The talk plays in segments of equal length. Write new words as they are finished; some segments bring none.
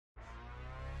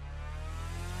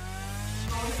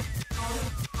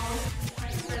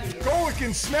Golic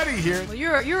and Smetty here.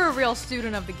 Well, you're a real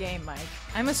student of the game, Mike.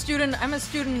 I'm a student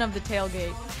of the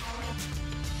tailgate.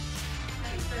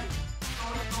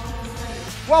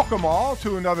 Welcome all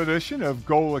to another edition of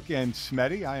Golic and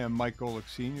Smetty. I am Mike Golic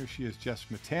Sr. She is Jess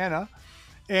Matana.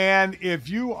 And if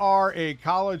you are a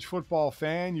college football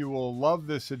fan, you will love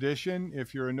this edition.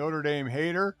 If you're a Notre Dame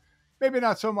hater, maybe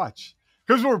not so much.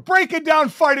 Because we're breaking down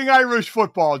Fighting Irish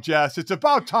football, Jess. It's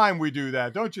about time we do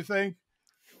that, don't you think?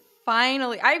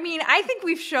 Finally. I mean, I think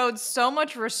we've showed so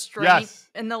much restraint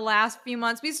in the last few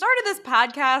months. We started this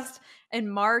podcast in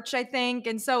March, I think.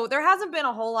 And so there hasn't been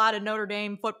a whole lot of Notre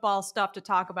Dame football stuff to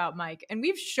talk about, Mike. And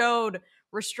we've showed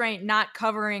restraint not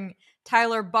covering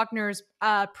Tyler Buchner's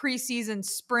preseason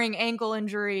spring ankle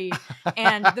injury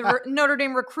and the Notre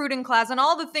Dame recruiting class and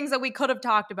all the things that we could have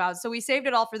talked about. So we saved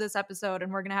it all for this episode,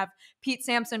 and we're going to have Pete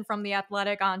Sampson from The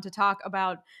Athletic on to talk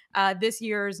about this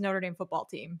year's Notre Dame football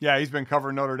team. Yeah, he's been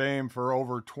covering Notre Dame for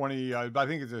over 20, I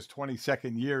think it's his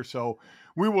 22nd year. So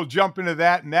we will jump into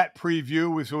that and that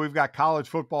preview. So we've got college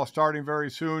football starting very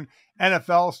soon.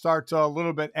 NFL starts a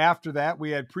little bit after that.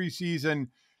 We had preseason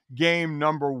game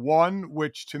number 1,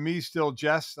 which to me still,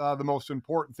 Jess, the most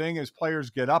important thing is players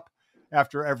get up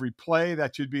after every play.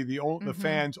 That should be the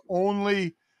fans'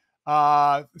 only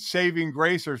saving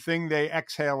grace or thing they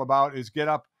exhale about is get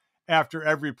up after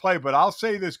every play. But I'll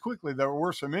say this quickly, there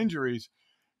were some injuries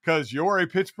because you're a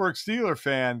Pittsburgh Steelers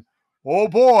fan. Oh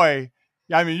boy.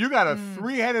 I mean, you got a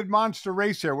three-headed monster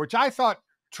race here, which I thought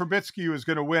Trubisky was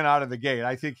going to win out of the gate.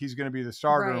 I think he's going to be the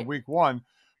starter in week 1.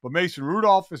 But Mason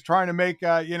Rudolph is trying to make,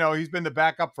 he's been the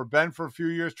backup for Ben for a few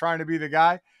years, trying to be the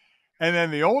guy. And then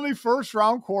the only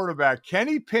first-round quarterback,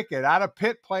 Kenny Pickett, out of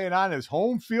Pitt, playing on his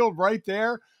home field right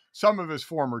there. Some of his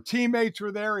former teammates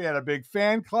were there. He had a big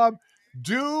fan club.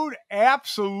 Dude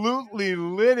absolutely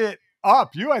lit it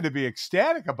up. You had to be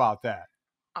ecstatic about that.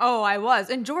 Oh, I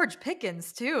was. And George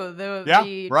Pickens, too,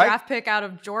 the draft pick out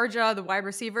of Georgia, the wide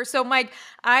receiver. So, Mike,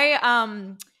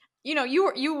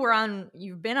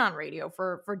 you've been on radio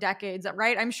for decades,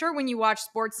 right? I'm sure when you watch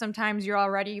sports, sometimes you're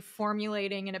already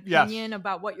formulating an opinion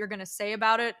about what you're going to say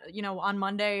about it, on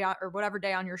Monday or whatever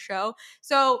day on your show.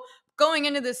 So going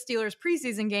into this Steelers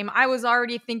preseason game, I was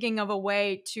already thinking of a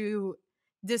way to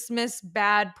dismiss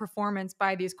bad performance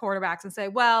by these quarterbacks and say,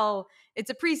 well,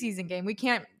 it's a preseason game. We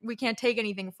can't take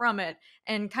anything from it,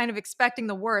 and kind of expecting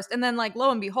the worst. And then, like, lo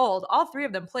and behold, all 3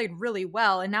 of them played really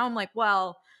well. And now I'm like,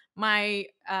 well, my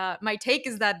take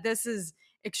is that this is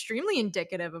extremely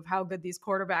indicative of how good these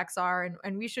quarterbacks are,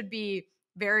 and we should be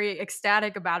very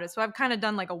ecstatic about it. So I've kind of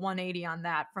done like a 180 on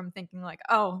that, from thinking like,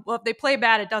 oh, well, if they play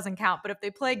bad, it doesn't count. But if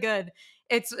they play good,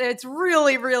 it's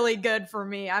really, really good for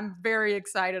me. I'm very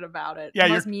excited about it. Yeah, it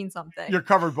must mean something. You're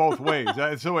covered both ways.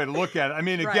 That's the way to look at it. I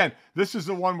mean, again, this is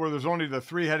the one where there's only the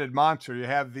 3-headed monster. You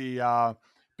have the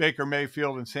Baker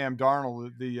Mayfield and Sam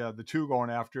Darnold, the 2 going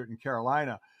after it in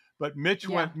Carolina. But Mitch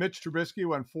Trubisky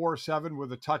went 4-7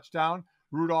 with a touchdown.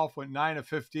 Rudolph went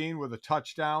 9-15 with a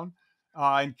touchdown.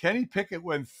 And Kenny Pickett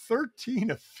went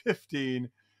 13-15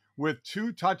 with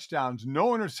 2 touchdowns.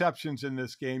 No interceptions in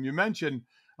this game. You mentioned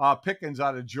Pickens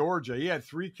out of Georgia. He had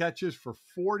 3 catches for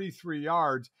 43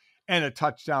 yards and a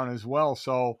touchdown as well.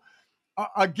 So,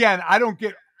 again, I don't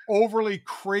get overly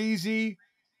crazy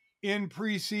in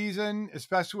preseason,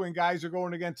 especially when guys are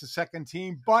going against the second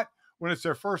team. But when it's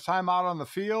their first time out on the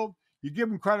field, you give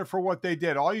them credit for what they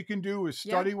did. All you can do is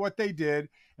study what they did,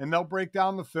 and they'll break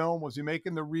down the film. Was he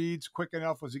making the reads quick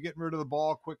enough? Was he getting rid of the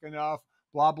ball quick enough?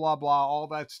 Blah, blah, blah, all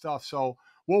that stuff. So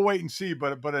we'll wait and see.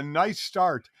 But a nice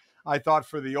start, I thought,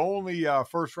 for the only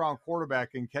first-round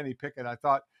quarterback in Kenny Pickett. I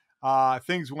thought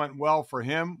things went well for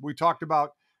him. We talked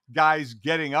about guys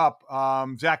getting up.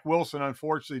 Zach Wilson,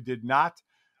 unfortunately, did not.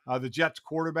 The Jets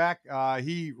quarterback,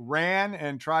 he ran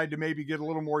and tried to maybe get a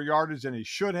little more yardage than he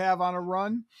should have on a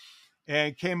run,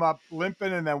 and came up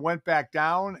limping and then went back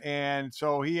down. And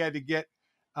so he had to get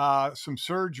some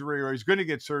surgery, or he's going to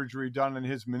get surgery done in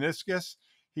his meniscus.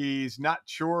 He's not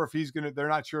sure if they're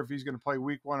not sure if he's going to play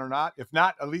week 1 or not. If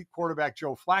not, elite quarterback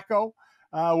Joe Flacco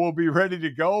will be ready to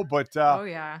go. But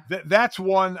that's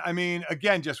one. I mean,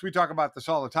 again, just, we talk about this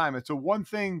all the time. It's a one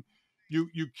thing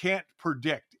you can't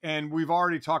predict. And we've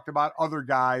already talked about other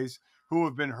guys who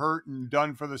have been hurt and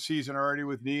done for the season already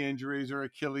with knee injuries or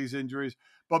Achilles injuries.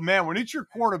 But, man, when it's your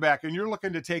quarterback and you're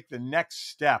looking to take the next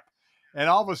step, and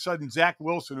all of a sudden Zach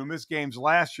Wilson, who missed games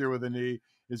last year with a knee,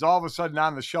 is all of a sudden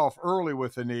on the shelf early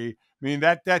with a knee. I mean,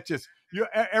 that just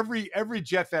every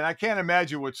Jet fan, I can't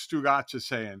imagine what Stugotz is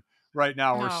saying right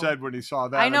now or said when he saw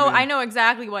that. I know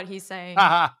exactly what he's saying.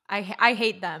 I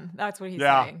hate them. That's what he's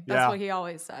saying. That's what he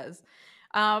always says.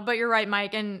 But you're right,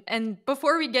 Mike. And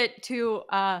before we get to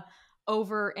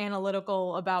over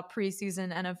analytical about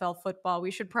preseason NFL football,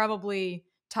 we should probably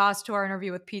toss to our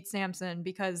interview with Pete Sampson,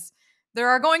 because there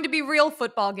are going to be real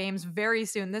football games very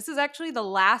soon. This is actually the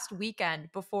last weekend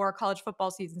before college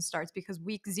football season starts, because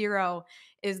week 0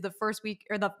 is the first week,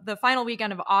 or the final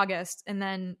weekend of August. And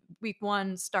then week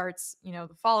 1 starts, the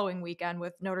following weekend,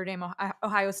 with Notre Dame,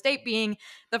 Ohio State being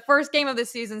the first game of the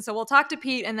season. So we'll talk to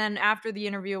Pete, and then after the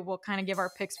interview, we'll kind of give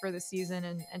our picks for the season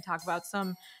and talk about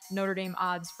some Notre Dame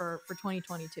odds for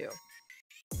 2022.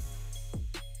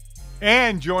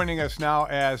 And joining us now,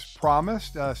 as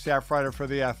promised, staff writer for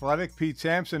The Athletic, Pete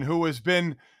Sampson, who has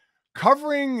been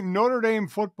covering Notre Dame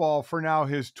football for now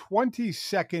his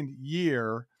 22nd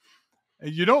year.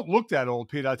 You don't look that old,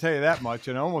 Pete, I'll tell you that much.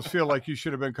 And I almost feel like you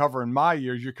should have been covering my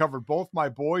years. You covered both my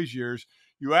boys' years.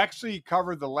 You actually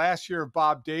covered the last year of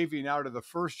Bob Davie now to the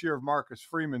first year of Marcus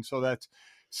Freeman. So that's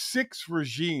 6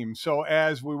 regimes. So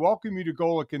as we welcome you to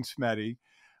Golic and Smetty,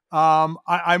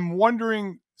 I'm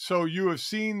wondering, so you have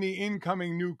seen the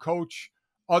incoming new coach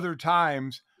other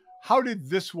times. How did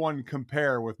this one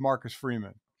compare with Marcus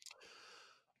Freeman?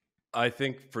 I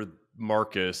think for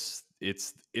Marcus,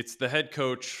 it's the head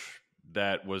coach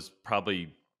that was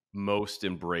probably most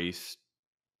embraced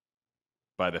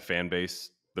by the fan base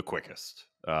the quickest.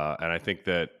 And I think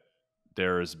that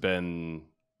there has been,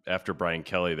 after Brian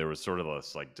Kelly, there was sort of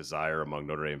this like desire among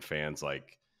Notre Dame fans,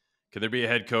 like, can there be a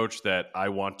head coach that I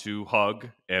want to hug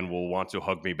and will want to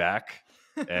hug me back?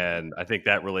 And I think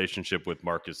that relationship with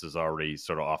Marcus is already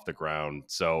sort of off the ground.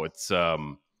 So it's,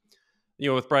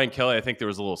 with Brian Kelly, I think there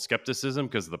was a little skepticism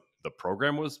because the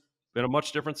program was in a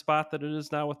much different spot than it is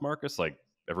now with Marcus. Like,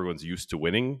 everyone's used to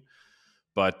winning.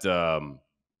 But, the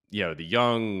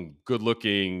young,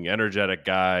 good-looking, energetic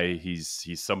guy, he's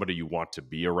somebody you want to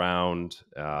be around.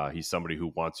 He's somebody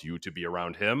who wants you to be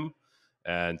around him.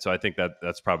 And so I think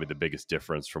that's probably the biggest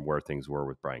difference from where things were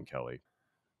with Brian Kelly.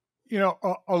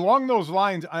 Along those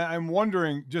lines, I'm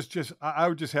wondering, I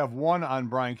would just have one on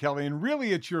Brian Kelly. And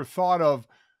really, it's your thought of,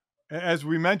 as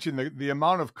we mentioned, the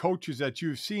amount of coaches that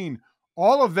you've seen,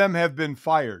 all of them have been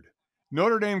fired.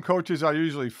 Notre Dame coaches are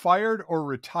usually fired or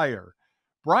retire.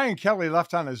 Brian Kelly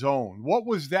left on his own. What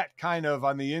was that kind of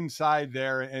on the inside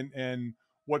there, and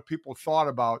what people thought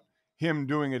about him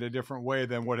doing it a different way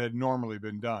than what had normally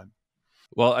been done?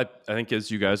 Well, I think, as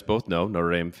you guys both know,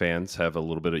 Notre Dame fans have a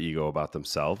little bit of ego about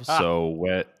themselves. So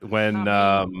when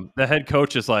the head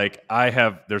coach is like,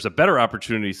 there's a better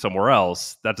opportunity somewhere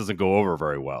else, that doesn't go over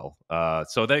very well.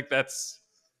 So that's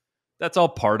all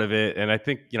part of it. And I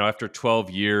think, after 12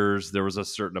 years, there was a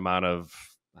certain amount of,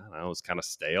 I don't know, it was kind of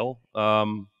stale.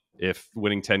 If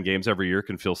winning 10 games every year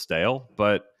can feel stale.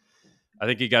 But I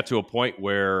think he got to a point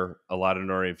where a lot of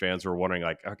Notre Dame fans were wondering,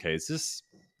 like, okay, is this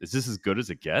as good as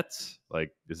it gets?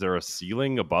 Like, is there a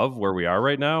ceiling above where we are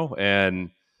right now?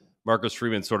 And Marcus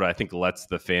Freeman sort of, I think, lets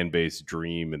the fan base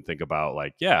dream and think about,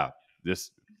 like,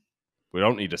 we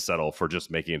don't need to settle for just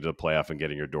making it to the playoff and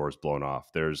getting your doors blown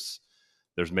off. There's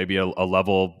maybe a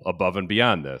level above and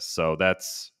beyond this. So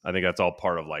I think that's all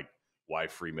part of, like, why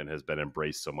Freeman has been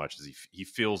embraced so much, is he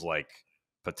feels like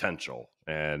potential.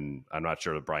 And I'm not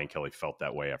sure that Brian Kelly felt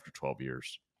that way after 12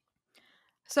 years.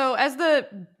 So as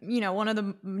one of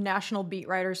the national beat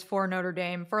writers for Notre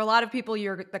Dame, for a lot of people,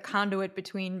 you're the conduit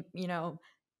between,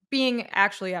 being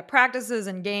actually at practices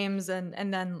and games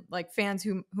and then like fans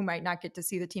who might not get to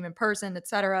see the team in person, et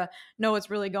cetera, know what's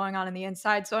really going on the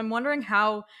inside. So I'm wondering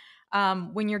how,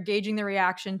 when you're gauging the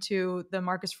reaction to the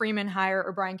Marcus Freeman hire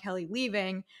or Brian Kelly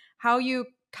leaving, how you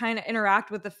kind of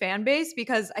interact with the fan base,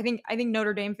 because I think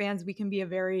Notre Dame fans, we can be a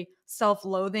very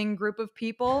self-loathing group of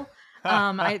people.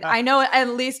 I know, at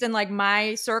least in like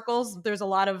my circles, there's a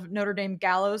lot of Notre Dame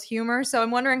gallows humor. So I'm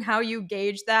wondering how you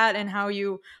gauge that and how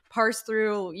you parse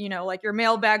through, like your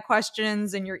mailbag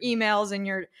questions and your emails and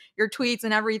your tweets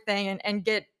and everything, and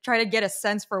try to get a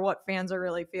sense for what fans are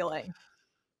really feeling.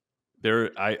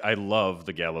 I love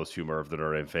the gallows humor of the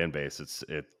Notre Dame fan base.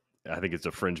 I think it's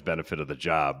a fringe benefit of the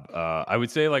job. I would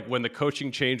say, like, when the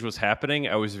coaching change was happening,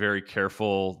 I was very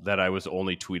careful that I was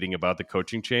only tweeting about the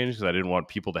coaching change, because I didn't want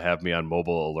people to have me on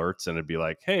mobile alerts and it'd be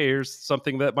like, hey, here's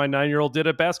something that my 9-year-old did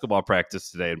at basketball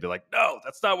practice today, and be like, no,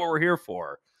 that's not what we're here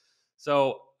for.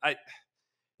 So I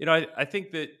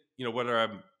think that,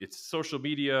 whether it's social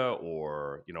media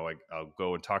or, I'll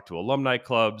go and talk to alumni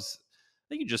clubs, I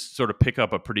think you just sort of pick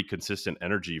up a pretty consistent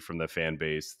energy from the fan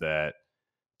base that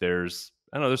there's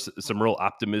some real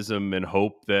optimism and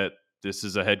hope that this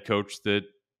is a head coach that,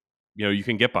 you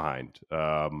can get behind.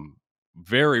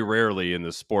 Very rarely in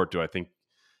this sport do I think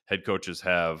head coaches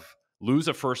lose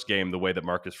a first game the way that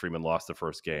Marcus Freeman lost the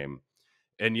first game.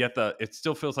 And yet it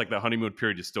still feels like the honeymoon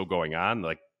period is still going on.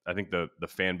 Like, I think the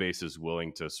fan base is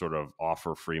willing to sort of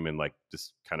offer Freeman like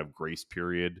this kind of grace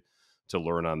period to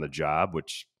learn on the job,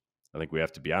 which I think we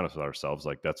have to be honest with ourselves.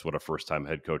 Like that's what a first-time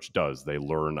head coach does. They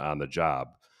learn on the job.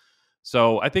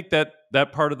 So I think that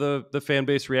part of the fan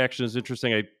base reaction is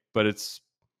interesting.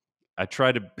 I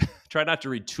try to try not to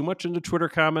read too much into Twitter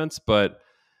comments, but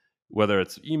whether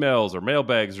it's emails or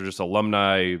mailbags or just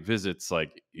alumni visits,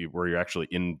 like where you're actually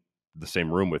in the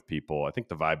same room with people, I think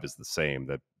the vibe is the same,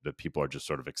 that people are just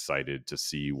sort of excited to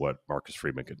see what Marcus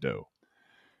Freeman could do.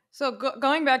 So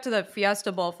going back to the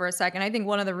Fiesta Bowl for a second, I think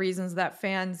one of the reasons that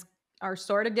fans are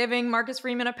sort of giving Marcus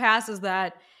Freeman a pass is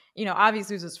that,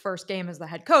 obviously it was his first game as the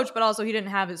head coach, but also he didn't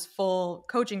have his full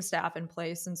coaching staff in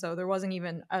place. And so there wasn't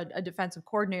even a defensive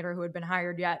coordinator who had been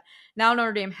hired yet. Now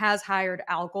Notre Dame has hired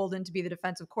Al Golden to be the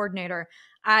defensive coordinator.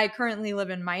 I currently live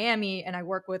in Miami, and I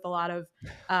work with a lot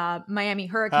of Miami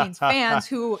Hurricanes fans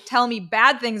who tell me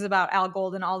bad things about Al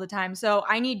Golden all the time. So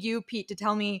I need you, Pete, to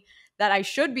tell me that I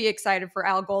should be excited for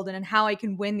Al Golden and how I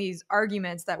can win these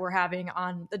arguments that we're having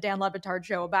on the Dan Le Batard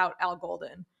show about Al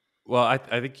Golden. Well, I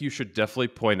think you should definitely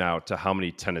point out to how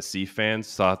many Tennessee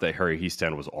fans thought that Harry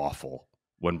Hiestand was awful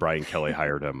when Brian Kelly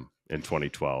hired him in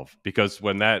 2012. Because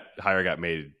when that hire got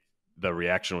made, the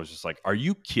reaction was just like, are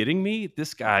you kidding me?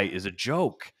 This guy is a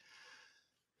joke.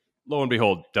 Lo and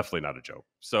behold, definitely not a joke.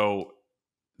 So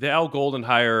the Al Golden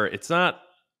hire, it's not,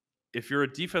 if you're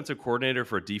a defensive coordinator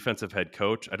for a defensive head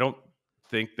coach, I don't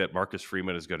think that Marcus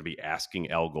Freeman is going to be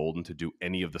asking Al Golden to do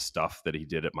any of the stuff that he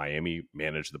did at Miami,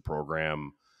 manage the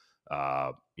program,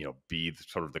 be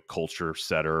sort of the culture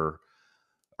setter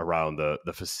around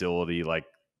the facility. Like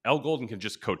Al Golden can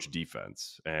just coach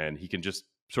defense, and he can just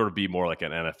sort of be more like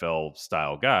an NFL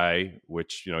style guy,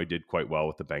 which, he did quite well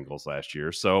with the Bengals last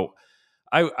year. So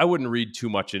I wouldn't read too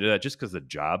much into that just because the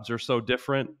jobs are so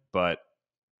different. But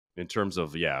in terms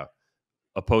of,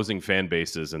 opposing fan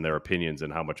bases and their opinions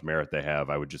and how much merit they have,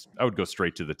 I would go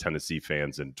straight to the Tennessee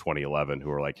fans in 2011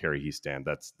 who are like, Harry Hiestand,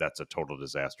 that's a total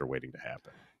disaster waiting to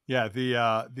happen. Yeah,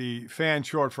 the fan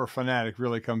short for fanatic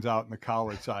really comes out in the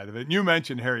college side of it. And you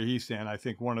mentioned Harry Hiestand, I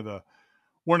think one of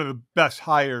the best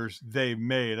hires they've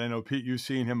made. I know, Pete, you've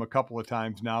seen him a couple of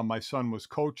times now. My son was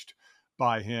coached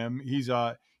by him. He's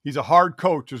a hard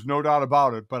coach, there's no doubt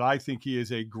about it, but I think he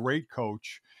is a great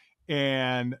coach.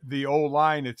 And the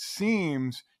O-line, it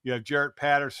seems, you have Jarrett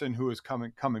Patterson, who is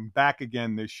coming back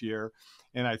again this year,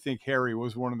 and I think Harry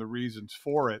was one of the reasons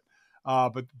for it.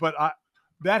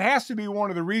 That has to be one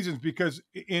of the reasons, because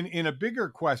in a bigger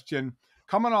question,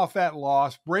 coming off that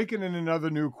loss, breaking in another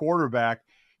new quarterback,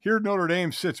 here Notre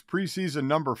Dame sits preseason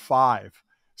number 5.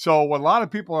 So a lot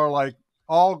of people are like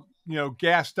all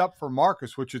gassed up for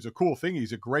Marcus, which is a cool thing.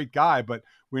 He's a great guy, but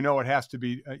we know it has to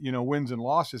be, wins and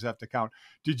losses have to count.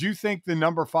 Did you think the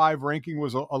number 5 ranking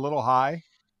was a little high?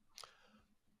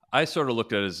 I sort of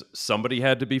looked at it as somebody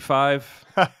had to be 5.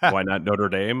 Why not Notre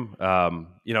Dame?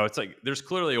 It's like there's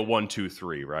clearly a 1, 2,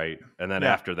 3, right? And then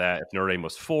after that, if Notre Dame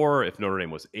was 4, if Notre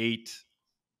Dame was 8,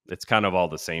 it's kind of all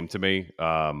the same to me.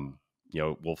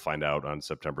 We'll find out on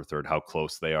September 3rd how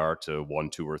close they are to 1,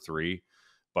 2, or 3.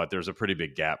 But there's a pretty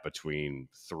big gap between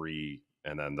 3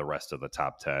 and then the rest of the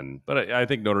top 10. But I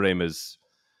think Notre Dame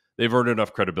they've earned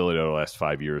enough credibility over the last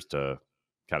 5 years to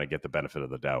kind of get the benefit of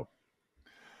the doubt.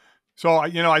 So,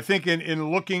 I think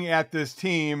in looking at this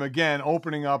team, again,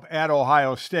 opening up at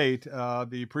Ohio State,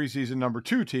 the preseason number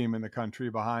 2 team in the country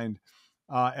behind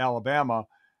Alabama,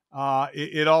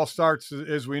 it all starts,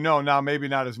 as we know, now maybe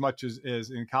not as much as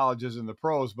in colleges and the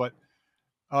pros, but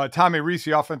Tommy Rees,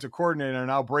 the offensive coordinator,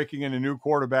 now breaking in a new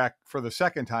quarterback for the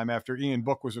second time after Ian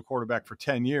Book was a quarterback for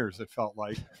 10 years, it felt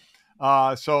like.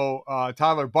 So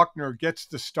Tyler Buchner gets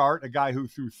the start, a guy who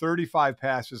threw 35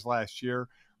 passes last year,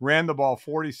 ran the ball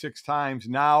 46 times,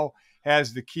 now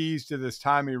has the keys to this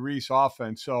Tommy Rees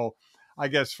offense. So I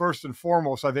guess first and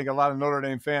foremost, I think a lot of Notre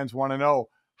Dame fans want to know,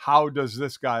 how does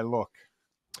this guy look?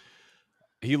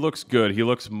 He looks good. He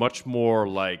looks much more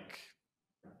like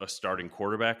a starting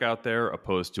quarterback out there,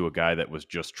 opposed to a guy that was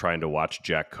just trying to watch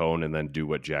Jack Cohn and then do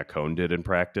what Jack Cohn did in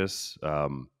practice.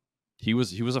 He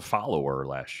was a follower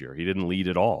last year. He didn't lead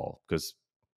at all because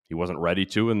he wasn't ready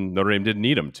to, and Notre Dame didn't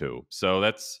need him to. So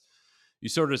you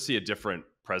sort of see a different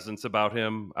presence about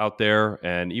him out there.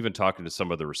 And even talking to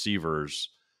some of the receivers,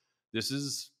 this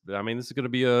is going to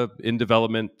be a in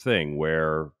development thing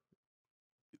where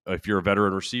if you're a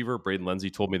veteran receiver, Braden Lenzy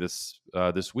told me this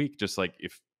week, just like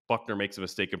if Buchner makes a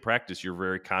mistake in practice, you're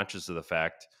very conscious of the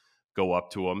fact, go up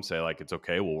to him, say like, it's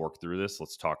okay, we'll work through this,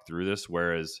 let's talk through this.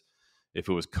 Whereas if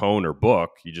it was Cohn or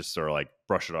Book, you just sort of like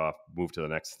brush it off, move to the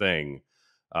next thing.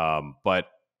 But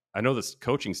I know this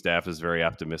coaching staff is very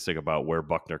optimistic about where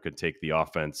Buchner could take the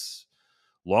offense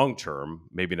long term,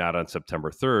 maybe not on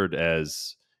September 3rd,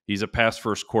 as he's a pass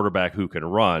first quarterback who can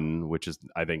run, which is,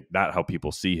 I think, not how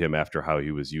people see him after how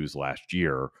he was used last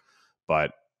year.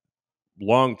 But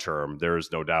long term, there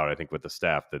is no doubt, I think, with the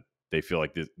staff that they feel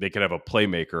like they could have a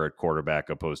playmaker at quarterback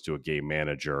opposed to a game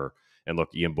manager. And look,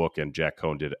 Ian Book and Jack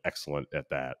Cohn did excellent at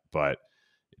that. But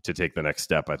to take the next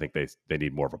step, I think they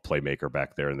need more of a playmaker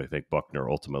back there, and they think Buchner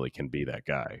ultimately can be that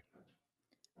guy.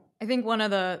 I think one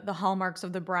of the hallmarks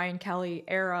of the Brian Kelly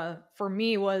era for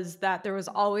me was that there was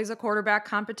always a quarterback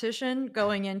competition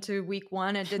going into week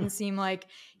one. It didn't seem like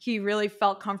he really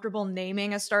felt comfortable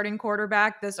naming a starting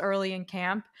quarterback this early in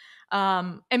camp.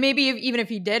 And maybe even if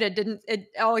he did, it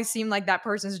always seemed like that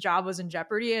person's job was in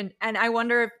jeopardy. And I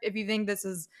wonder if you think this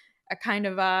is a kind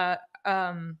of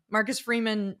Marcus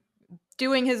Freeman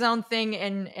doing his own thing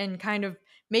and kind of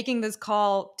making this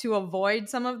call to avoid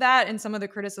some of that and some of the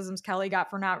criticisms Kelly got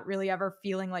for not really ever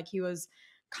feeling like he was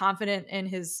confident in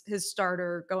his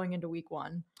starter going into week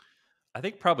one. I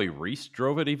think probably Reese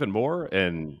drove it even more,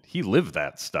 and he lived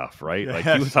that stuff, right? Yes, like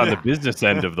he was on the business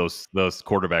end of those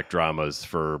quarterback dramas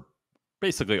for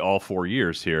basically all 4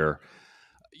 years here.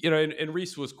 And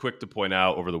Reese was quick to point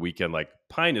out over the weekend, like,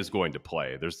 Pine is going to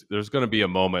play. There's going to be a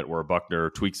moment where Buchner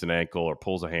tweaks an ankle or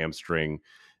pulls a hamstring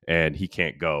and he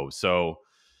can't go. So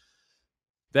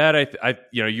that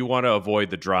you want to avoid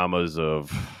the dramas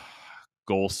of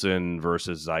Golson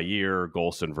versus Zaire,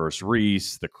 Golson versus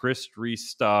Reese, the Chris Reese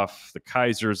stuff, the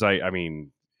Kaisers. I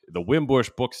mean, the Wimbush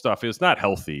book stuff is not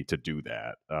healthy to do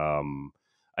that.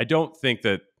 I don't think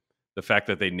that the fact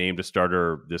that they named a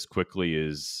starter this quickly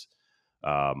is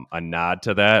a nod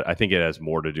to that. I think it has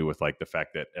more to do with like the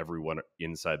fact that everyone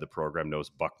inside the program knows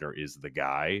Buchner is the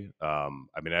guy. I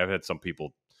mean, I've had some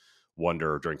people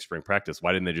wonder during spring practice,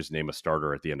 why didn't they just name a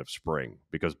starter at the end of spring?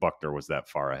 Because Buchner was that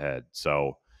far ahead.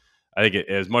 So I think it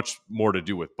has much more to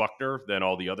do with Buchner than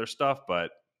all the other stuff,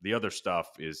 but the other stuff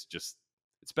is just,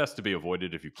 it's best to be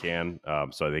avoided if you can.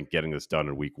 So I think getting this done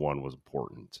in week one was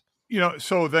important.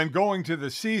 So then going to the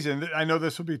season, I know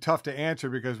this will be tough to answer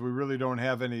because we really don't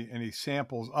have any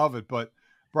samples of it, but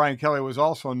Brian Kelly was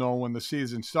also known when the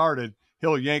season started,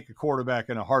 he'll yank a quarterback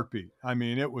in a heartbeat. I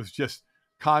mean, it was just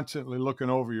constantly looking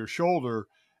over your shoulder.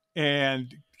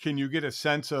 And can you get a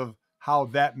sense of how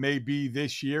that may be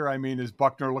this year? I mean, is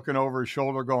Buchner looking over his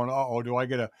shoulder going, uh-oh, do I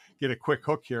get a quick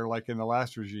hook here like in the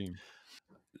last regime?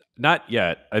 Not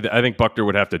yet. I think Buchner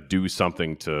would have to do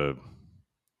something to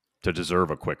deserve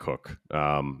a quick hook.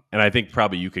 And I think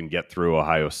probably you can get through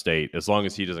Ohio State as long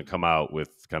as he doesn't come out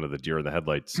with kind of the deer in the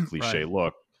headlights cliche Right.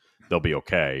 look, they'll be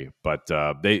okay. But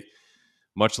they,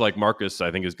 much like Marcus, I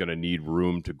think is going to need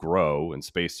room to grow and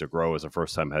space to grow as a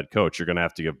first-time head coach. You're going to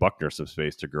have to give Buchner some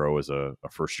space to grow as a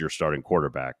first-year starting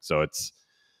quarterback. So it's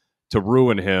to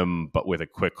ruin him, but with a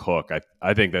quick hook.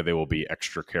 I think that they will be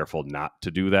extra careful not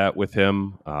to do that with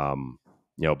him.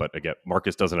 But again,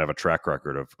 Marcus doesn't have a track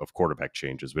record of quarterback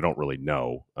changes. We don't really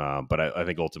know. But I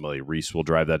think ultimately Reese will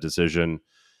drive that decision,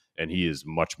 and he is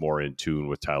much more in tune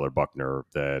with Tyler Buchner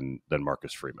than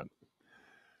Marcus Freeman.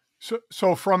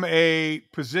 So from a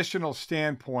positional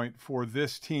standpoint for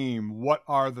this team, what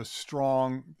are the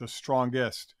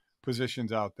strongest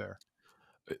positions out there?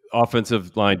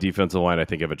 Offensive line, defensive line, I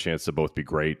think have a chance to both be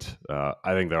great. I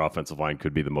think their offensive line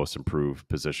could be the most improved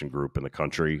position group in the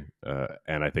country.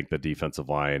 And I think the defensive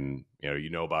line,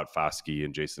 about Foskey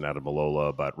and Jason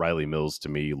Adamalola, but Riley Mills to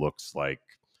me looks like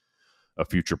a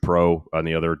future pro on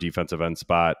the other defensive end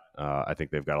spot. I think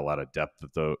they've got a lot of depth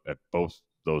at both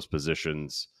those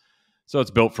positions. So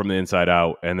it's built from the inside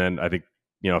out. And then I think,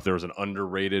 if there was an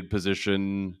underrated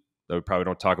position that we probably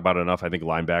don't talk about enough, I think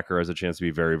linebacker has a chance to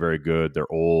be very, very good. They're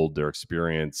old, they're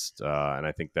experienced. And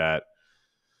I think that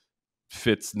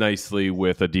fits nicely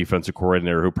with a defensive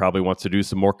coordinator who probably wants to do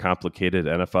some more complicated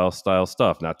NFL style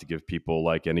stuff, not to give people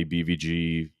like any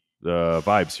BVG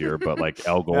vibes here, but like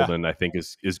Al Golden, I think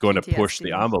is going to push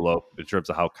the envelope in terms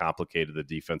of how complicated the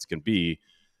defense can be,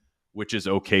 which is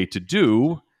okay to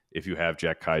do if you have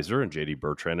Jack Kaiser and JD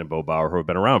Bertrand and Bo Bauer who have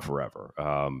been around forever.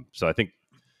 So I think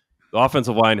the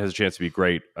offensive line has a chance to be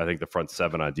great. I think the front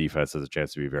seven on defense has a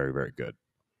chance to be very, very good.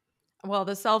 Well,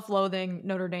 the self-loathing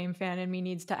Notre Dame fan in me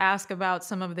needs to ask about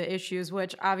some of the issues,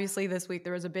 which obviously this week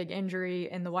there was a big injury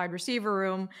in the wide receiver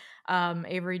room.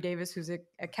 Avery Davis, who's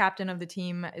a captain of the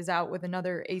team, is out with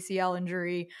another ACL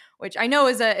injury, which I know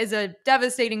is a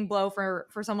devastating blow for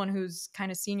someone who's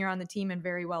kind of senior on the team and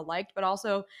very well liked, but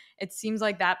also it seems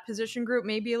like that position group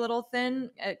may be a little thin.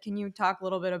 Can you talk a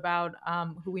little bit about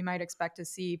who we might expect to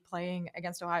see playing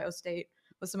against Ohio State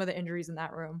with some of the injuries in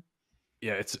that room?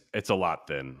 Yeah, it's a lot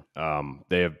thin.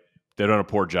 They have they've done a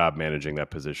poor job managing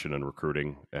that position and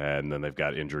recruiting, and then they've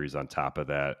got injuries on top of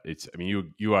that.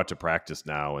 You out to practice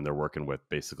now, and they're working with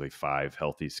basically 5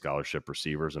 healthy scholarship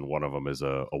receivers, and one of them is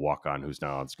a walk-on who's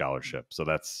now on scholarship. So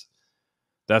that's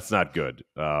not good.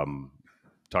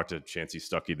 Talked to Chancey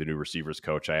Stuckey, the new receivers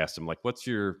coach. I asked him, like, what's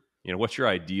your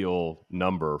ideal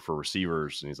number for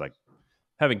receivers? And he's like,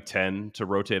 having 10 to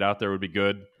rotate out there would be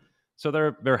good. So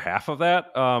they're half of that.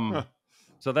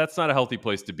 So that's not a healthy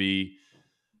place to be.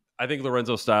 I think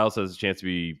Lorenzo Styles has a chance to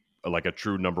be like a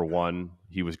true number one.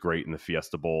 He was great in the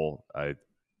Fiesta Bowl.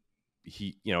 Is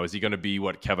he going to be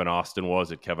what Kevin Austin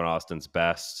was at Kevin Austin's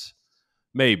best?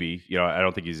 Maybe. I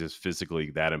don't think he's just physically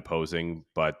that imposing,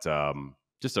 but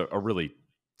just a really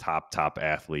top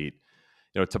athlete.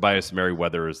 Tobias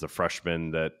Merriweather is the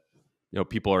freshman that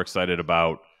people are excited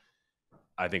about.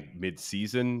 I think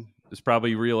mid-season is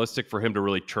probably realistic for him to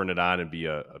really turn it on and be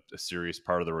a serious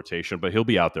part of the rotation, but he'll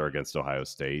be out there against Ohio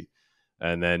State.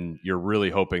 And then you're really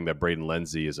hoping that Braden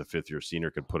Lenzy, as a fifth-year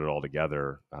senior, could put it all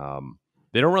together.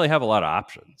 They don't really have a lot of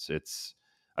options.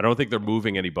 I don't think they're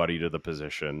moving anybody to the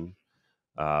position.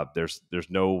 There's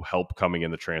no help coming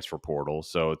in the transfer portal.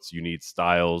 So you need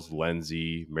Styles,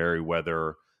 Lenzy,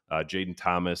 Merriweather. Jaden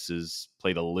Thomas has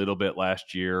played a little bit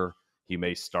last year. He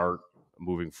may start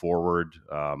moving forward.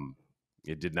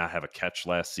 It did not have a catch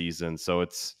last season. So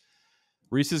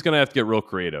Reese is going to have to get real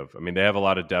creative. I mean, they have a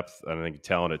lot of depth. I think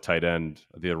talent at tight end.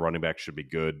 The running back should be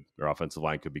good. Their offensive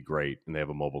line could be great, and they have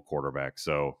a mobile quarterback.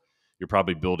 So you're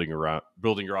probably building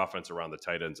your offense around the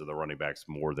tight ends and the running backs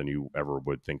more than you ever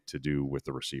would think to do with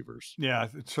the receivers. Yeah,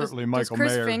 it's certainly Michael Mayer.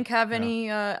 Does Chris Fink have any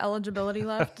eligibility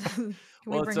left?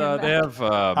 Well, they have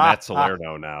Matt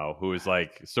Salerno now, who is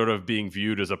like sort of being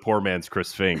viewed as a poor man's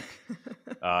Chris Fink.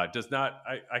 I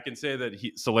can say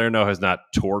that Salerno has not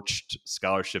torched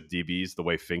scholarship DBs the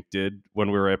way Fink did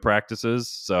when we were at practices.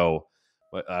 So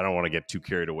I don't want to get too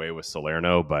carried away with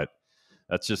Salerno, but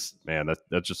that's just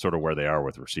sort of where they are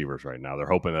with receivers right now. They're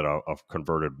hoping that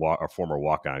a former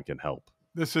walk-on can help.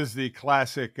 This is the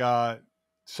classic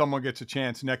someone gets a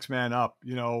chance, next man up,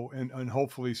 and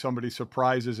hopefully somebody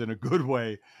surprises in a good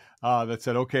way that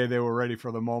said, okay, they were ready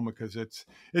for the moment, because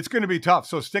it's going to be tough.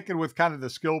 So sticking with kind of the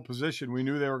skill position, we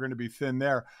knew they were going to be thin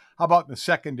there. How about in the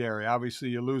secondary? Obviously,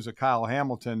 you lose a Kyle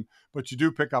Hamilton, but you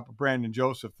do pick up a Brandon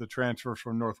Joseph, the transfer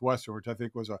from Northwestern, which I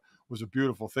think was a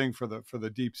beautiful thing for the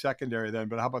deep secondary then.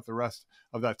 But how about the rest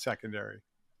of that secondary?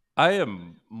 I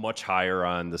am much higher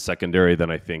on the secondary than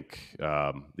I think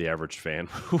the average fan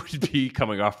would be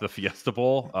coming off the Fiesta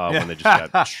Bowl when they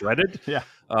just got shredded. Yeah.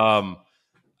 I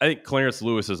think Clarence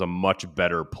Lewis is a much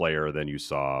better player than you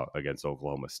saw against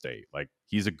Oklahoma State. Like,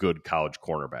 he's a good college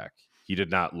cornerback. He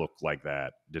did not look like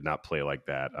that, did not play like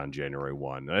that on January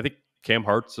 1. And I think Cam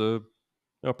Hart's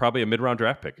probably a mid-round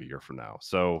draft pick a year from now.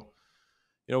 So,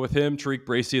 with him, Tariq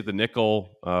Bracy at the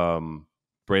nickel,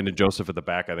 Brandon Joseph at the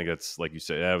back, I think that's, like you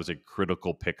said, that was a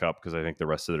critical pickup, because I think the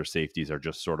rest of their safeties are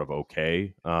just sort of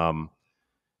okay.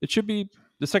 It should be,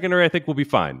 the secondary I think will be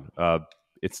fine.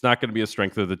 It's not going to be a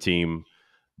strength of the team,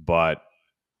 but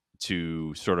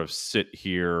to sort of sit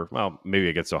here, well, maybe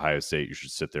against Ohio State, you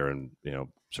should sit there and,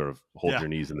 sort of hold your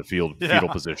knees in the fetal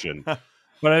position.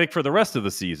 But I think for the rest of the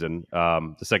season,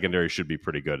 the secondary should be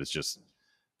pretty good. It's just,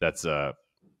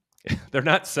 they're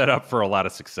not set up for a lot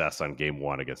of success on game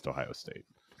 1 against Ohio State.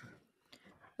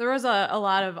 There was a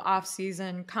lot of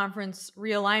off-season conference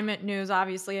realignment news,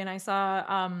 obviously, and I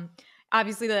saw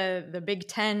obviously the Big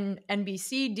Ten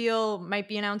NBC deal might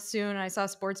be announced soon. I saw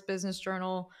Sports Business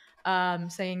Journal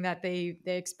saying that they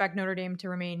expect Notre Dame to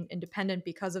remain independent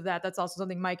because of that. That's also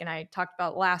something Mike and I talked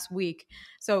about last week.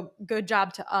 So good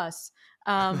job to us.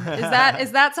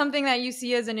 Is that something that you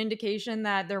see as an indication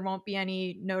that there won't be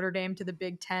any Notre Dame to the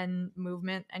Big Ten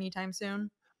movement anytime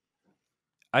soon?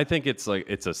 I think it's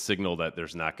a signal that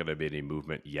there's not going to be any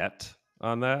movement yet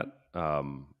on that.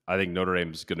 I think Notre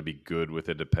Dame is going to be good with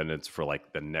independence for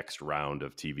like the next round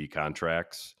of TV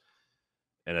contracts.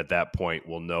 And at that point,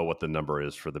 we'll know what the number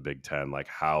is for the Big Ten. Like,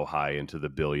 how high into the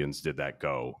billions did that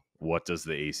go? What does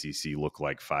the ACC look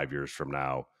like 5 years from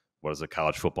now? What does the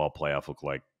college football playoff look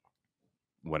like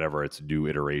whenever its new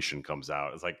iteration comes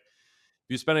out? It's like, if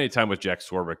you spend any time with Jack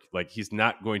Swarbrick, like, he's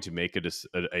not going to make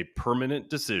a permanent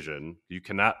decision. You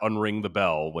cannot unring the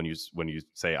bell when you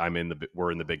say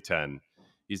we're in the Big Ten.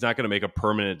 He's not going to make a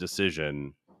permanent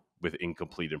decision with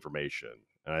incomplete information.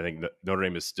 And I think that Notre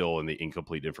Dame is still in the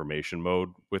incomplete information mode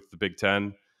with the Big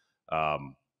Ten.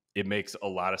 It makes a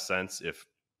lot of sense if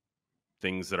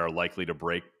things that are likely to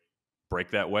break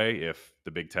that way. If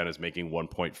the Big Ten is making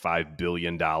 $1.5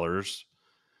 billion,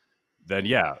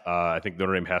 then I think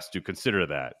Notre Dame has to consider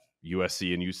that.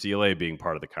 USC and UCLA being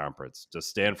part of the conference. Does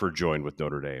Stanford join with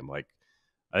Notre Dame? Like,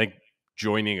 I think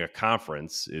joining a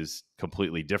conference is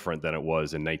completely different than it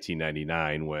was in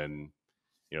 1999 when,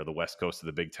 the West Coast of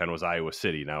the Big Ten was Iowa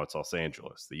City. Now it's Los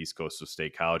Angeles. The East Coast was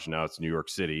State College. Now it's New York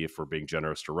City, if we're being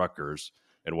generous to Rutgers,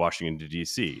 and Washington,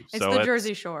 D.C. It's the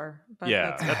Jersey Shore. But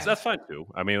yeah, that's fine too.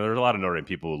 I mean, there's a lot of Notre Dame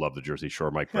people who love the Jersey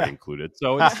Shore, Mike Gray included.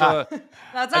 So it's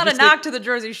that's not a knock to the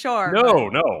Jersey Shore.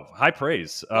 No, high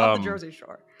praise. Love the Jersey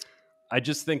Shore. I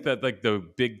just think that like the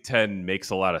Big Ten makes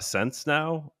a lot of sense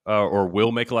now, or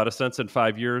will make a lot of sense in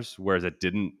 5 years, whereas it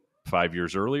didn't 5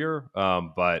 years earlier.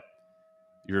 But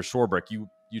you're a Swarbrick, you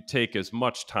take as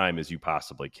much time as you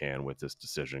possibly can with this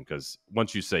decision, because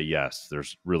once you say yes,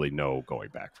 there's really no going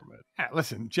back from it. Yeah,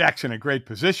 listen, Jack's in a great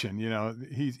position.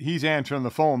 He's answering the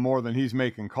phone more than he's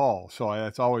making calls, so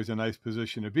that's always a nice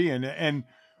position to be in. And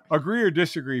agree or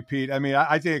disagree, Pete, I mean,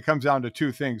 I think it comes down to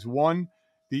two things. One,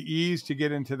 the ease to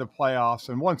get into the playoffs,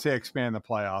 and once they expand the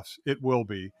playoffs, it will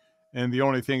be. And the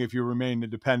only thing, if you remain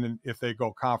independent, if they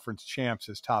go conference champs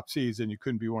as top seeds, then you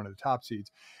couldn't be one of the top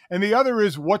seeds. And the other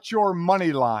is, what's your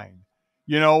money line?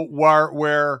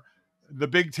 Where the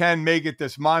Big Ten may get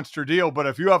this monster deal, but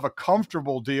if you have a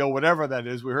comfortable deal, whatever that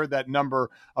is, we heard that number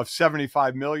of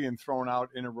 $75 million thrown out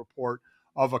in a report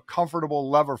of a comfortable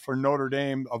lever for Notre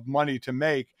Dame of money to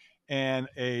make and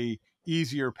a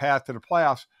easier path to the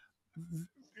playoffs.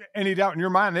 Any doubt in your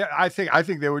mind? I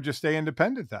think they would just stay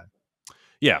independent then.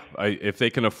 Yeah, if they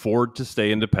can afford to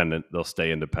stay independent, they'll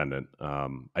stay independent.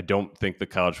 I don't think the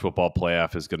college football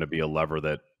playoff is going to be a lever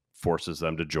that forces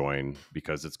them to join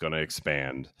because it's going to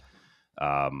expand.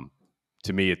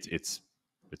 To me, it's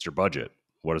your budget.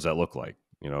 What does that look like?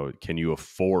 Can you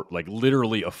afford, like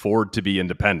literally afford to be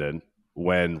independent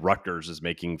when Rutgers is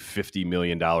making $50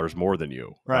 million more than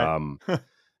you? Right.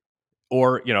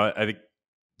 Or, I think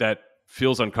that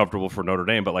feels uncomfortable for Notre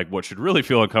Dame, but like what should really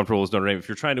feel uncomfortable is Notre Dame. If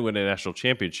you're trying to win a national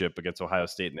championship against Ohio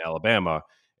State and Alabama,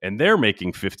 and they're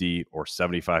making $50 or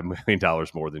 $75 million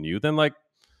more than you, then like,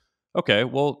 okay,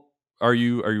 well, are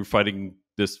you fighting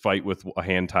this fight with a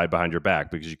hand tied behind your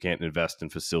back because you can't invest in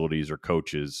facilities or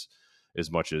coaches as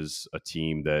much as a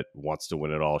team that wants to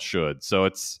win it all should? So I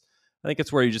think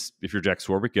it's where if you're Jack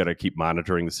Swarbrick, you got to keep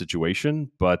monitoring the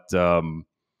situation. But the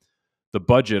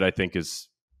budget, I think,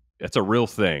 it's a real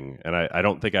thing, and I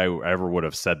don't think I ever would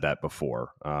have said that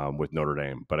before with Notre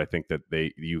Dame. But I think that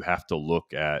you have to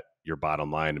look at your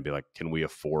bottom line and be like, can we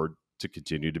afford to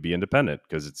continue to be independent?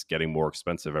 Because it's getting more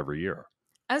expensive every year.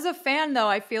 As a fan, though,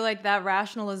 I feel like that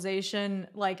rationalization,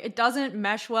 like, it doesn't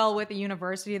mesh well with a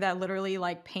university that literally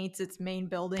like paints its main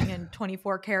building in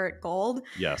 24 karat gold.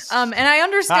 Yes. And I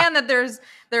understand that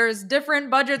there's different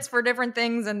budgets for different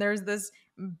things, and there's this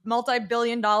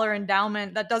multi-billion-dollar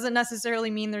endowment. That doesn't necessarily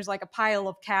mean there's like a pile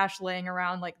of cash laying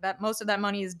around, like that. Most of that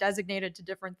money is designated to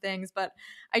different things. But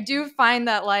I do find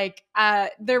that like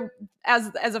there,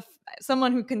 as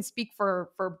someone who can speak for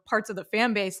parts of the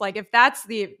fan base, like if that's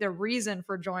the reason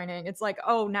for joining, it's like,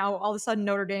 oh, now all of a sudden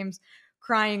Notre Dame's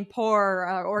crying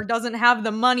poor or doesn't have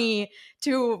the money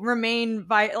to remain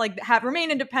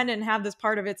remain independent and have this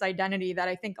part of its identity that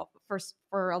I think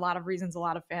for a lot of reasons a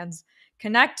lot of fans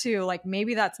connect to. Like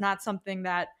maybe that's not something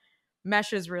that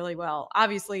meshes really well.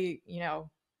 Obviously,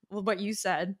 what you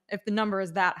said, if the number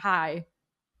is that high,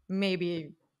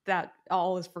 maybe that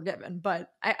all is forgiven.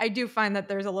 But I do find that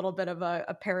there's a little bit of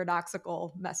a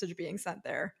paradoxical message being sent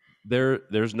there.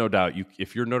 There's no doubt.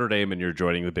 If you're Notre Dame and you're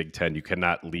joining the Big Ten, you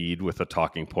cannot lead with a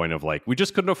talking point of like, we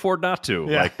just couldn't afford not to.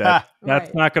 Yeah. Like that's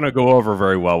Right. not going to go over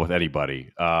very well with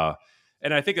anybody. And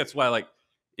I think that's why, like,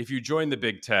 if you join the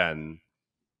Big Ten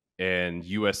and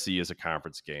USC is a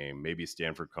conference game, maybe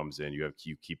Stanford comes in,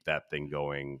 you keep that thing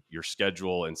going. Your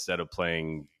schedule, instead of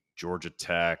playing Georgia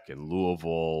Tech and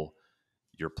Louisville,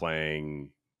 you're playing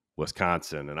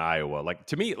Wisconsin and Iowa. Like,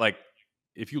 to me, like,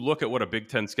 if you look at what a Big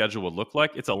Ten schedule would look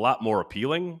like, it's a lot more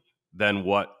appealing than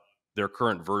what their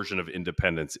current version of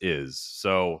independence is.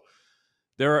 So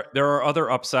there are other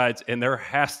upsides, and there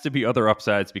has to be other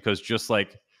upsides, because just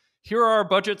like, here are our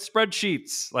budget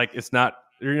spreadsheets. Like,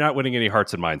 you're not winning any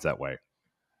hearts and minds that way.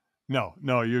 No,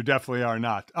 you definitely are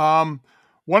not.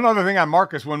 One other thing on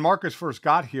Marcus, when Marcus first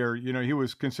got here, he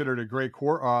was considered a great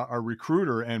a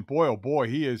recruiter, and boy, oh boy,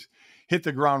 he has hit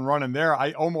the ground running there.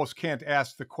 I almost can't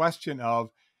ask the question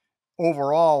of,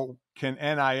 overall, can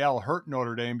NIL hurt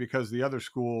Notre Dame? Because the other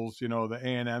schools, the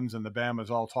A&Ms and the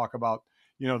Bamas all talk about,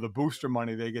 the booster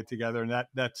money they get together, and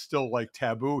that's still like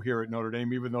taboo here at Notre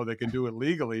Dame, even though they can do it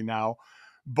legally now.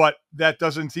 But that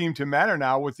doesn't seem to matter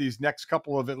now with these next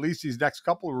couple of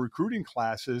recruiting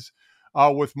classes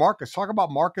with Marcus. Talk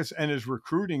about Marcus and his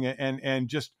recruiting and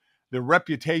just the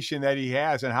reputation that he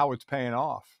has and how it's paying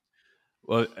off.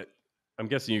 Well, I'm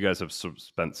guessing you guys have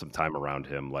spent some time around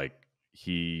him. Like,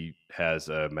 he has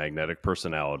a magnetic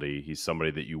personality. He's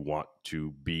somebody that you want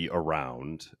to be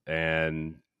around,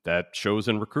 and that shows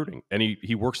in recruiting. And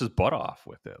he works his butt off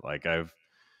with it. Like,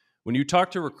 when you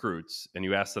talk to recruits and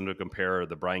you ask them to compare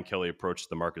the Brian Kelly approach to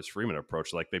the Marcus Freeman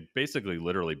approach, like, they basically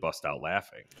literally bust out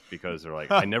laughing because they're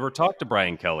like, I never talked to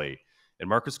Brian Kelly, and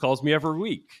Marcus calls me every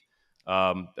week.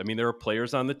 I mean, there are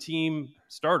players on the team,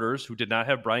 starters, who did not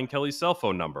have Brian Kelly's cell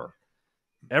phone number.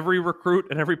 Every recruit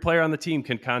and every player on the team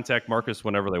can contact Marcus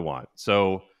whenever they want.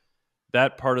 So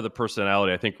that part of the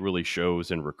personality, I think, really shows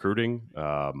in recruiting.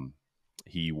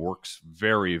 He works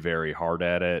very, very hard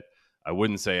at it. I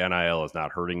wouldn't say NIL is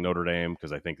not hurting Notre Dame,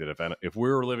 because I think that if we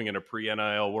were living in a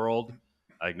pre-NIL world,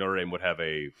 I think Notre Dame would have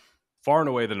a far and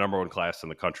away the number one class in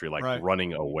the country, like right.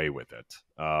 running away with it.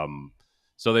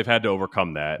 So they've had to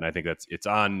overcome that, and I think it's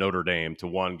on Notre Dame to,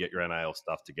 one, get your NIL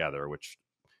stuff together, which,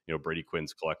 you know, Brady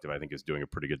Quinn's collective, I think, is doing a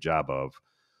pretty good job of,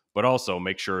 but also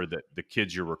make sure that the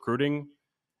kids you're recruiting,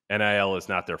 NIL is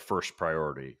not their first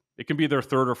priority. It can be their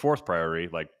third or fourth priority.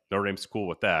 Like, Notre Dame's cool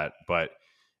with that, but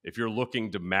if you're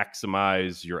looking to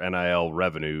maximize your NIL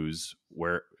revenues,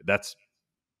 where that's,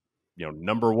 you know,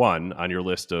 number one on your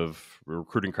list of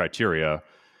recruiting criteria,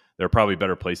 there are probably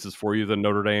better places for you than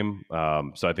Notre Dame.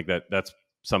 So I think that's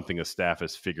something the staff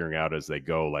is figuring out as they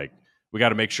go. Like, we got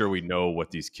to make sure we know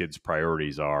what these kids'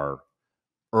 priorities are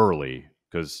early,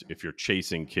 because if you're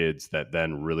chasing kids that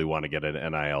then really want to get an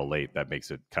NIL late, that makes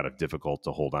it kind of difficult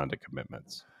to hold on to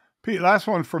commitments. Pete, last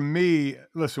one from me.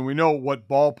 Listen, we know what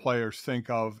ball players think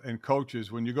of and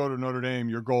coaches. When you go to Notre Dame,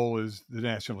 your goal is the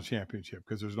national championship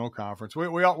because there's no conference.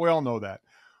 We all know that.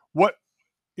 What,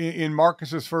 in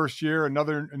Marcus's first year,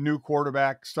 another new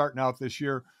quarterback starting out this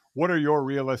year, what are your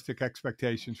realistic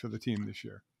expectations for the team this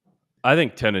year? I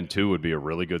think 10-2 would be a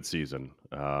really good season.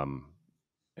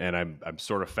 And I'm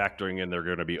sort of factoring in they're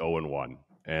going to be 0-1.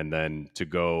 And then to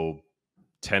go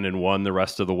 10-1 the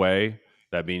rest of the way,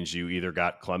 that means you either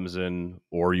got Clemson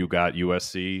or you got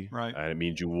USC. Right. And it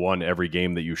means you won every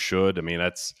game that you should. I mean,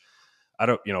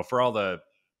 for all the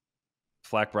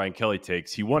flack Brian Kelly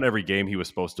takes, he won every game he was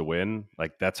supposed to win.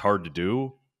 Like, that's hard to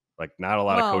do. Like, not a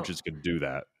lot of coaches could do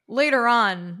that. Later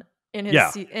on in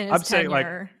his, in his I'm tenure. saying, like,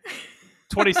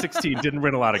 2016 didn't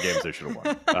win a lot of games they should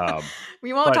have won.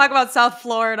 We won't talk about South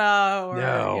Florida or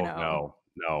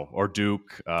No, or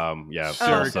Duke.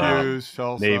 Syracuse,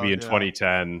 Navy in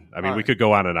 2010. I mean, right. we could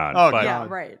go on and on. Oh, but yeah,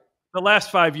 right. The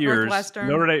last 5 years, Northwestern.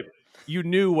 Notre Dame, you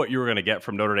knew what you were going to get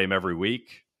from Notre Dame every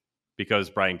week, because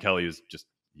Brian Kelly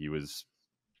he was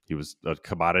a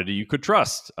commodity you could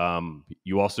trust.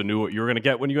 You also knew what you were going to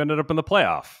get when you ended up in the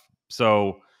playoff.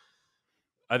 So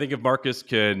I think if Marcus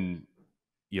can,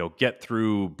 get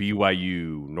through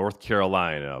BYU, North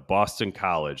Carolina, Boston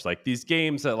College, like these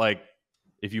games that, like,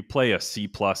 if you play a C+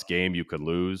 game, you can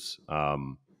lose.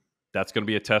 That's going to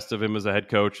be a test of him as a head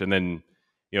coach. And then,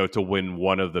 to win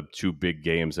one of the two big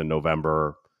games in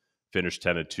November, finish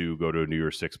 10-2, go to a New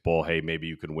Year's Six bowl. Hey, maybe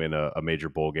you can win a major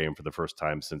bowl game for the first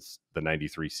time since the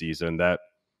 93 season. That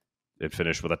it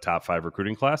finished with a top 5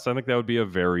 recruiting class. I think that would be a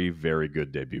very, very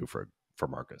good debut for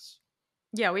Marcus.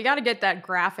 Yeah, we got to get that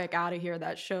graphic out of here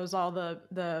that shows all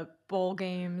the bowl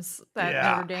games that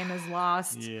Notre Dame has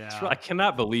lost. Yeah, I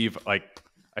cannot believe, like,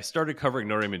 I started covering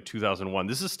Notre Dame in 2001.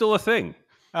 This is still a thing.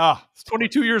 It's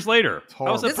 22 years later.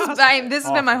 This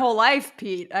has been my whole life,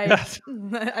 Pete. I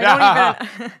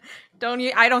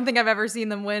don't think I've ever seen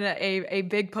them win a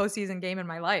big postseason game in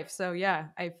my life. So yeah,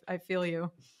 I feel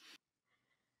you.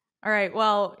 All right.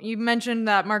 Well, you mentioned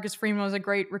that Marcus Freeman was a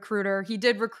great recruiter. He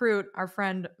did recruit our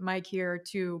friend Mike here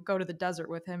to go to the desert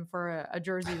with him for a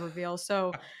jersey reveal.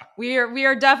 So we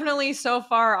are definitely so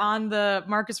far on the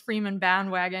Marcus Freeman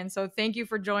bandwagon. So thank you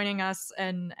for joining us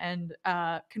and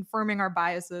confirming our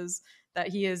biases that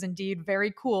he is indeed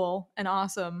very cool and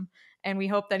awesome. And we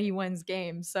hope that he wins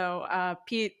games. So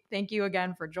Pete, thank you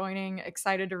again for joining.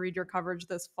 Excited to read your coverage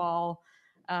this fall.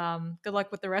 Good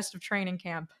luck with the rest of training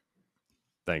camp.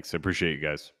 Thanks. I appreciate you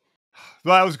guys.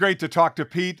 Well, it was great to talk to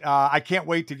Pete. I can't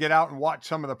wait to get out and watch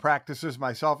some of the practices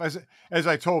myself. As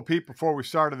I told Pete before we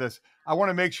started this, I want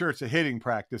to make sure it's a hitting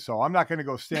practice. So I'm not going to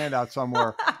go stand out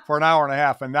somewhere for an hour and a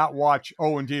half and not watch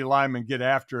O&D linemen get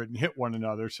after it and hit one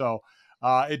another. So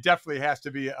it definitely has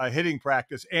to be a hitting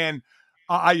practice. And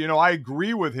I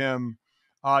agree with him.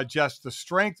 Just the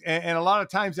strength, and a lot of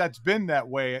times that's been that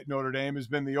way at Notre Dame, has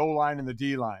been the O-line and the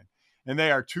D-line. And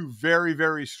they are two very,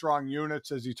 very strong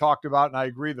units, as he talked about. And I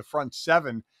agree, the front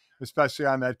seven, especially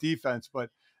on that defense.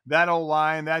 But that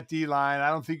O-line, that D-line,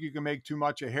 I don't think you can make too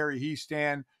much of Harry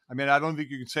Hiestand. I mean, I don't think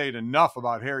you can say it enough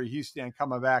about Harry Hiestand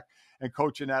coming back and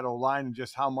coaching that O-line and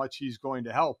just how much he's going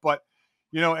to help. But,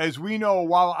 as we know,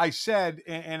 while I said,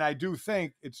 and I do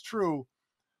think it's true,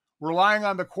 relying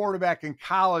on the quarterback in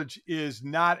college is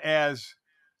not as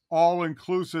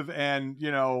all-inclusive and,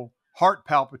 heart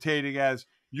palpitating as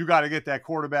you got to get that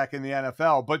quarterback in the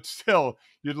NFL. But still,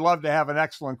 you'd love to have an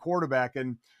excellent quarterback.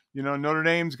 And, Notre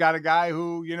Dame's got a guy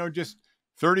who, just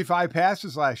 35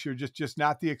 passes last year, just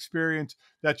not the experience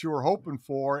that you were hoping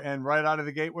for, and right out of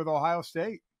the gate with Ohio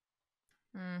State.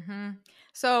 Mm-hmm.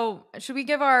 So should we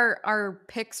give our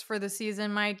picks for the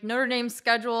season, Mike? Notre Dame's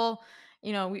schedule,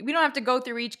 we don't have to go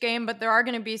through each game, but there are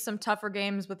going to be some tougher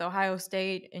games with Ohio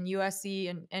State and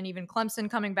USC and even Clemson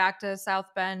coming back to South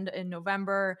Bend in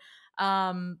November.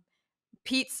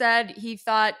 Pete said he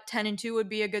thought 10-2 would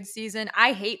be a good season.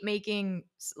 I hate making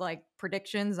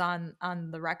predictions on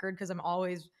the record because I'm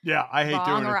always I hate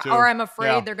wrong, doing it too. Or I'm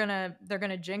afraid they're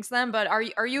gonna jinx them. But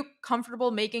are you comfortable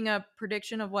making a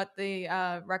prediction of what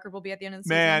the record will be at the end of the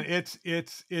season? Man,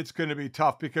 it's going to be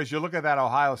tough because you look at that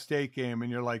Ohio State game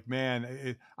and you're like,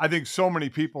 man, I think so many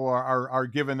people are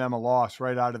giving them a loss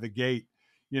right out of the gate.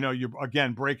 You're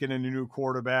again breaking in a new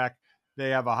quarterback.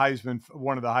 They have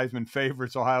one of the Heisman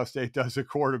favorites. Ohio State does a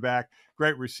quarterback,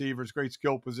 great receivers, great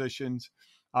skill positions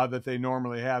that they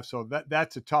normally have. So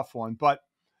that's a tough one. But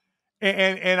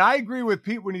and I agree with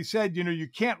Pete when he said, you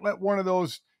can't let one of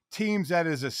those teams that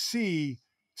is a C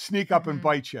sneak up and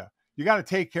bite you. You got to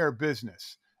take care of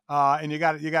business, and you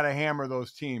got to hammer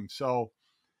those teams. So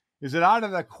is it out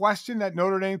of the question that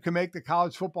Notre Dame can make the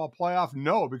college football playoff?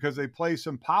 No, because they play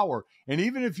some power. And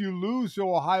even if you lose to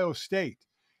Ohio State,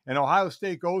 and Ohio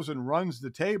State goes and runs the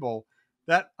table,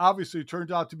 that obviously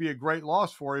turns out to be a great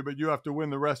loss for you, but you have to win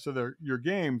the rest of your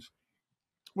games,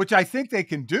 which I think they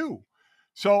can do.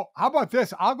 So how about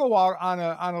this? I'll go out on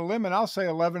a limb and I'll say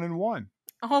 11-1.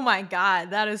 Oh my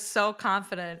God, that is so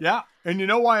confident. Yeah, and you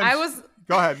know why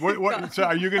Go ahead. What so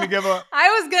are you going to give a?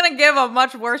 I was going to give a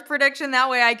much worse prediction. That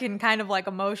way I can kind of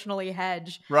emotionally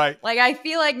hedge. Right. I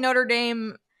feel like Notre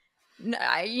Dame,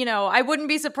 I wouldn't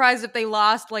be surprised if they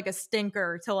lost a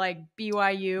stinker to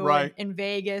BYU in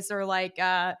Vegas or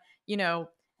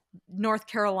North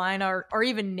Carolina or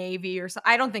even Navy or so.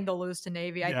 I don't think they'll lose to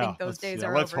Navy. I think those days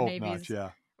are over. Navy's,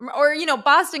 or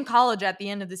Boston College at the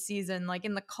end of the season,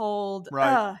 in the cold,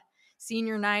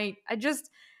 senior night.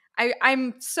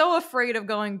 I'm so afraid of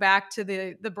going back to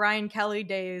the Brian Kelly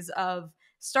days of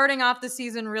starting off the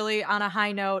season really on a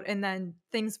high note and then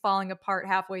things falling apart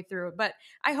halfway through. But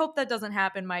I hope that doesn't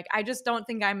happen, Mike. I just don't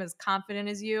think I'm as confident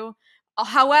as you.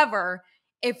 However,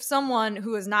 if someone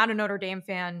who is not a Notre Dame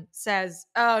fan says,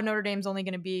 "Oh, Notre Dame's only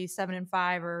going to be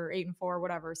 7-5 or 8-4,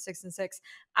 whatever, 6-6,"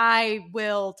 I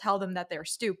will tell them that they're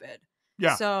stupid.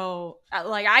 Yeah. So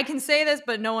I can say this,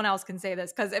 but no one else can say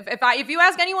this because if you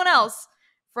ask anyone else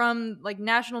from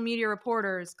national media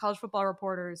reporters, college football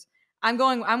reporters,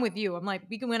 I'm with you. I'm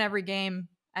we can win every game.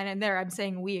 And in there, I'm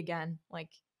saying we again. I'm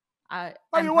you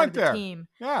part went of the there. team.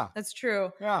 Yeah. That's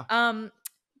true. Yeah.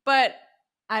 But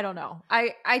I don't know.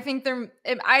 I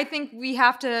think we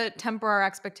have to temper our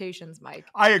expectations, Mike.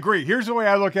 I agree. Here's the way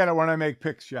I look at it when I make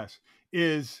picks, Jess,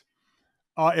 is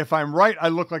if I'm right, I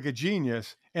look like a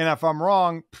genius. And if I'm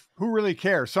wrong, who really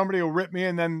cares? Somebody will rip me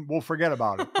and then we'll forget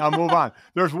about it. I'll move on.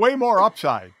 There's way more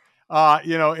upside.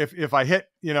 If I hit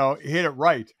it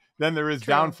right, then there is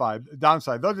downside.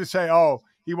 They'll just say, "Oh,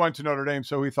 he went to Notre Dame,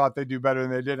 so he thought they'd do better than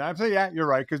they did." And I'd say, "Yeah, you're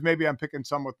right," because maybe I'm picking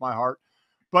some with my heart.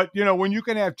 But when you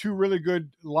can have two really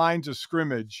good lines of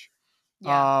scrimmage,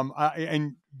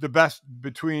 and the best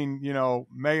between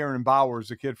Mayer and Bowers,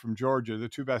 the kid from Georgia, the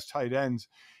two best tight ends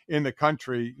in the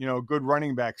country, good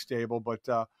running back stable.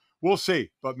 But we'll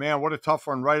see. But man, what a tough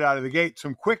one right out of the gate.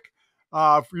 Some quick.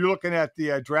 If you're looking at the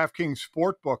DraftKings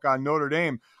Sportbook on Notre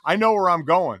Dame, I know where I'm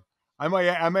going. I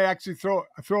may actually throw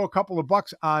a couple of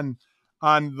bucks on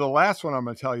the last one I'm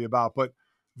going to tell you about, but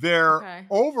their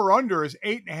over under is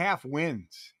 8.5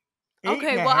 wins.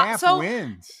 8.5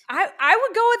 wins. I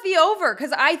would go with the over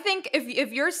because I think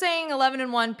if you're saying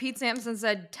 11-1, Pete Sampson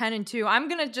said 10-2. I'm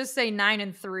gonna just say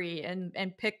 9-3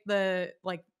 and pick the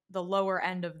lower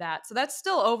end of that. So that's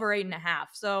still over 8.5.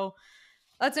 So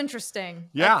that's interesting.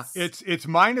 Yeah, it's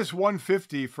minus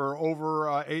 150 for over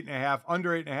 8.5. Under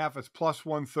 8.5, it's plus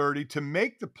 130 to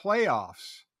make the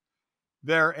playoffs.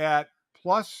 They're at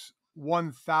plus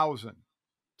 1,000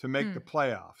 to make the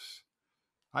playoffs.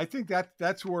 I think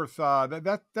that's worth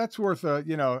that's worth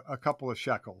a couple of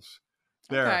shekels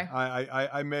there. Okay.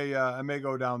 I may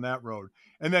go down that road.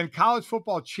 And then college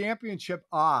football championship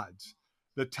odds.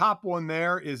 The top one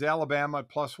there is Alabama at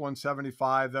plus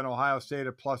 175, then Ohio State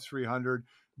at plus 300,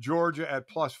 Georgia at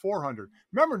plus 400.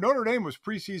 Remember, Notre Dame was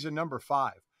preseason number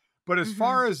 5. But as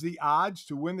far as the odds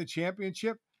to win the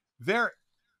championship, they're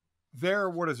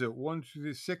what is it? 1,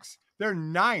 2, 6. They're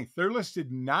 9th. They're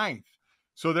listed 9th.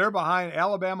 So they're behind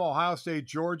Alabama, Ohio State,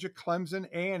 Georgia, Clemson,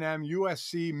 A&M,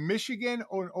 USC, Michigan,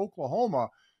 and Oklahoma.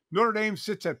 Notre Dame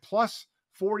sits at plus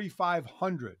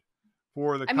 4,500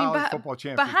 for the college football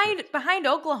championship. Behind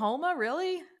Oklahoma,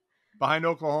 really? Behind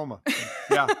Oklahoma.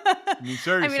 Yeah. I mean,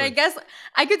 seriously. I guess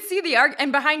I could see the argument.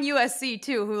 And behind USC,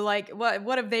 too, who, like,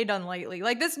 what have they done lately?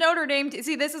 Like, this Notre Dame,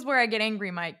 see, this is where I get angry,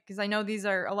 Mike, because I know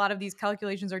a lot of these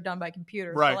calculations are done by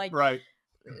computers. Right, so, like, right.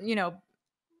 You know,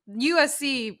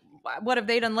 USC, what have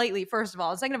they done lately, first of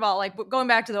all? Second of all, like, going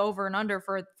back to the over and under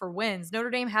for wins, Notre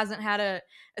Dame hasn't had a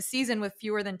season with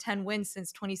fewer than 10 wins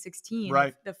since 2016,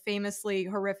 right? The famously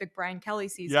horrific Brian Kelly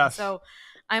season. Yes. So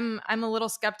I'm a little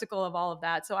skeptical of all of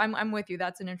that. So I'm with you.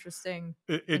 That's an interesting.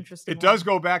 It does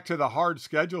go back to the hard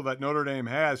schedule that Notre Dame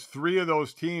has. 3 of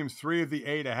those teams, 3 of the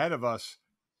 8 ahead of us,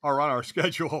 are on our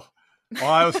schedule.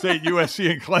 Ohio State,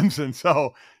 USC, and Clemson.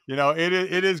 So,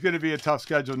 it is going to be a tough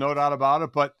schedule, no doubt about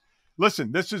it. But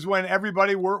listen, this is when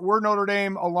everybody, we're Notre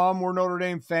Dame alum, we're Notre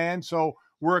Dame fans, so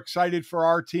we're excited for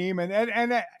our team.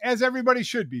 And as everybody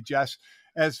should be, Jess,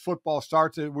 as football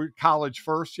starts, we're college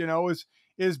first,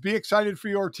 is be excited for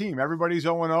your team. Everybody's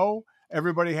 0-0.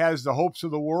 Everybody has the hopes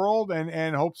of the world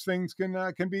and hopes things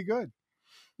can be good.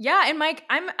 Yeah, and Mike,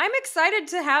 I'm excited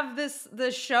to have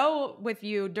this show with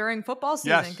you during football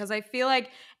season because I feel like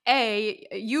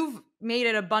you've made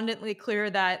it abundantly clear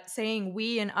that saying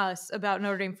we and us about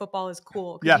Notre Dame football is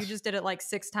cool because you just did it like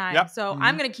 6 times. Yep. So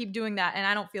I'm going to keep doing that, and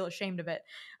I don't feel ashamed of it.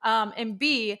 And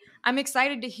B, I'm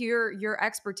excited to hear your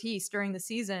expertise during the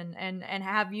season and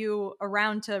have you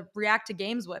around to react to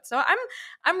games with. So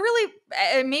I'm really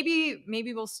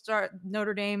maybe we'll start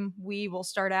Notre Dame. We will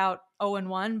start out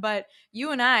 0-1, but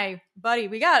you and I, buddy,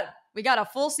 we got a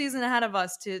full season ahead of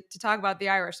us to talk about the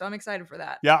Irish. So I'm excited for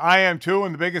that. Yeah, I am too.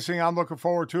 And the biggest thing I'm looking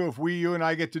forward to, if you and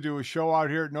I get to do a show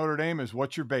out here at Notre Dame, is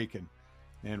what you're baking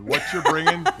and what you're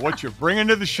bringing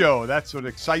to the show. That's what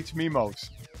excites me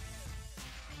most.